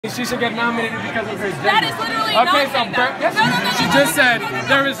She should get nominated because of her gender. That is literally okay, not so saying that. yes, No, she just said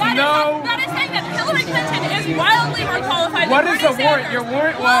there is no. That is saying that Hillary Clinton is wildly more qualified. What than is the Bernie warrant? Sanders. Your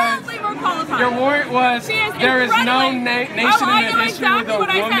warrant was. Wildly more qualified. Your warrant was. There is no nation in the history with a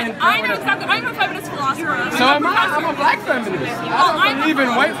woman. I know exactly. I'm a feminist philosopher. So am I. I'm a black feminist. I don't believe in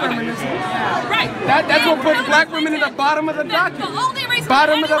white feminism. Right. That's what puts black women in the bottom of the document. The only reason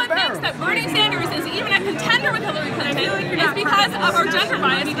bottom of the anyone thinks that Bernie Sanders is even a contender with Hillary Clinton is because of our gender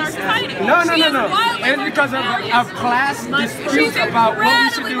bias in our society. No. And because of class disputes about what we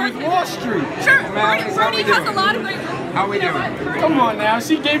should do with Wall Street. Sure, Bernie has a lot of great. How we doing? Come on now,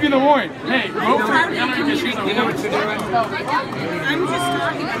 she gave you the warrant. Hey, vote for her because she's a woman. I'm just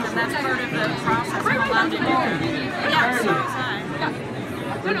talking about that's part of the process. I'm allowed to do it. Yeah, so is I.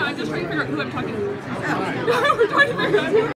 No, I'm just trying to figure out who I'm talking to. We're trying to figure out who.